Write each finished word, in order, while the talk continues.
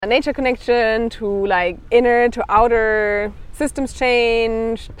A nature connection to like inner to outer systems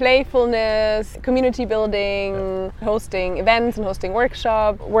change, playfulness, community building, hosting events and hosting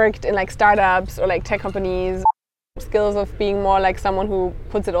workshops, worked in like startups or like tech companies. Skills of being more like someone who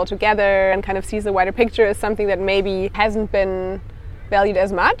puts it all together and kind of sees the wider picture is something that maybe hasn't been valued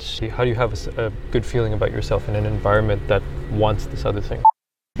as much. How do you have a good feeling about yourself in an environment that wants this other thing?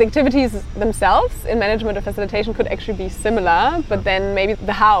 The activities themselves in management or facilitation could actually be similar, but then maybe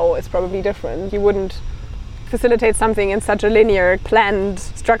the how is probably different. You wouldn't facilitate something in such a linear, planned,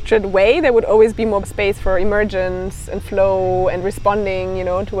 structured way. There would always be more space for emergence and flow and responding,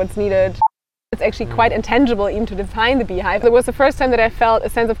 to what's needed. It's actually quite intangible even to define the beehive. It was the first time that I felt a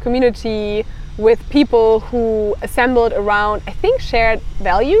sense of community with people who assembled around, I think, shared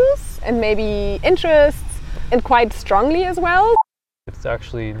values and maybe interests, and quite strongly as well. It's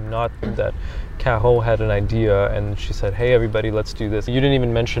actually not that Carol had an idea and she said, hey everybody, let's do this. You didn't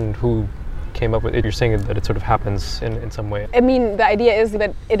even mention who came up with it. You're saying that it sort of happens in some way. I mean, the idea is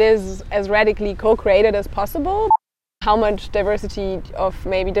that it is as radically co-created as possible. How much diversity of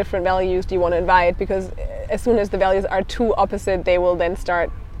maybe different values do you want to invite? Because as soon as the values are too opposite, they will then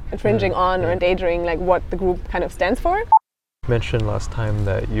start infringing on or endangering like what the group kind of stands for. You mentioned last time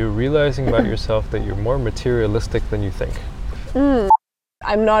that you're realizing about yourself that you're more materialistic than you think.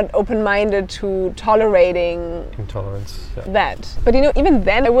 I'm not open-minded to tolerating Intolerance. Yeah. that. But even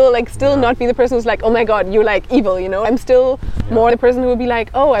then I will still not be the person who's like, oh my god, you're evil, I'm still more the person who will be like,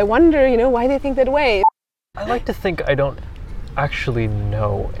 oh, I wonder, why they think that way. I like to think I don't actually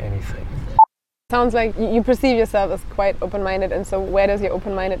know anything. Sounds like you perceive yourself as quite open-minded, and so where does your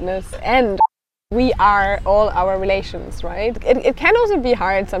open-mindedness end? We are all our relations, right? It can also be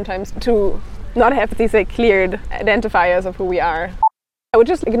hard sometimes to not have these cleared identifiers of who we are. I would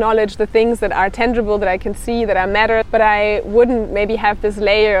just acknowledge the things that are tangible, that I can see, that are matter, but I wouldn't maybe have this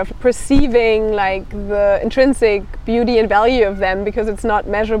layer of perceiving the intrinsic beauty and value of them because it's not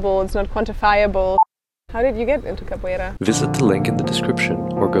measurable, it's not quantifiable. How did you get into capoeira? Visit the link in the description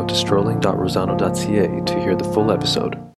or go to strolling.rosano.ca to hear the full episode.